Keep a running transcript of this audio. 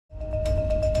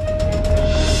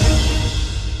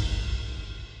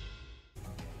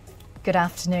Good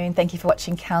afternoon. Thank you for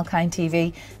watching Kalkine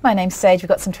TV. My name's Sage. We've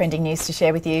got some trending news to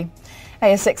share with you.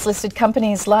 ASX listed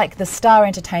companies like the Star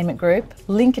Entertainment Group,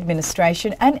 Link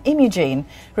Administration and Imugene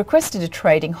requested a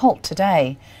trading halt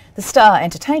today. The Star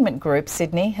Entertainment Group,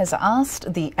 Sydney, has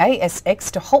asked the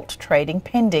ASX to halt trading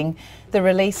pending the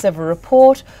release of a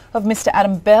report of Mr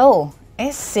Adam Bell,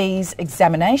 SC's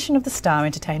examination of the Star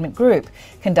Entertainment Group,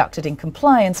 conducted in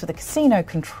compliance with the Casino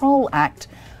Control Act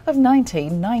of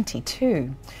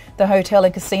 1992. The hotel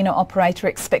and casino operator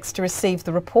expects to receive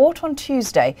the report on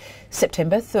Tuesday,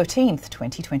 September 13th,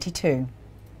 2022.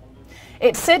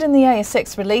 It said in the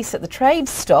ASX release that the trade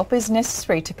stop is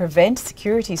necessary to prevent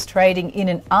securities trading in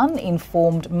an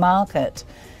uninformed market.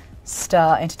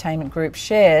 Star Entertainment Group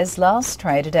shares last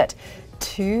traded at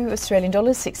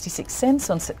 $2.66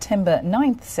 on September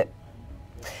 9th.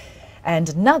 And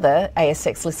another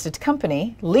ASX listed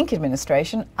company, Link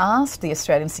Administration, asked the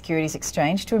Australian Securities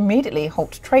Exchange to immediately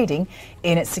halt trading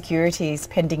in its securities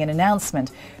pending an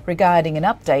announcement regarding an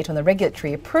update on the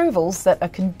regulatory approvals that are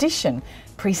condition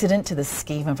precedent to the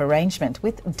scheme of arrangement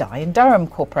with Dye & Durham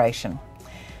Corporation.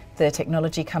 The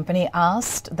technology company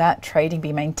asked that trading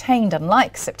be maintained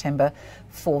unlike September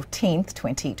 14th,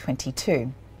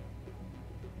 2022.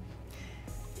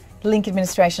 Link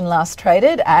Administration last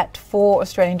traded at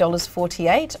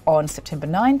 $4.48 on September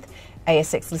 9th.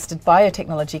 ASX-listed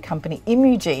biotechnology company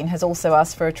Imugene has also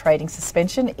asked for a trading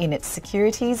suspension in its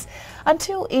securities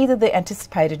until either the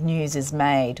anticipated news is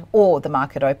made or the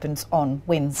market opens on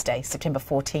Wednesday, September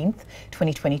 14th,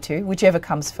 2022, whichever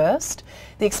comes first.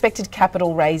 The expected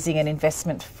capital raising and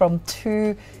investment from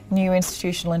two new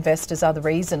institutional investors are the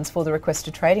reasons for the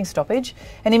requested trading stoppage,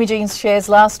 and Imugene's shares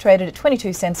last traded at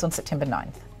 22 cents on September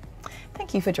 9th.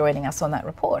 Thank you for joining us on that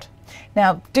report.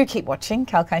 Now, do keep watching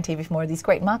Kalkine TV for more of these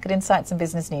great market insights and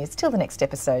business news. Till the next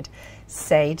episode,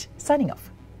 Sage signing off.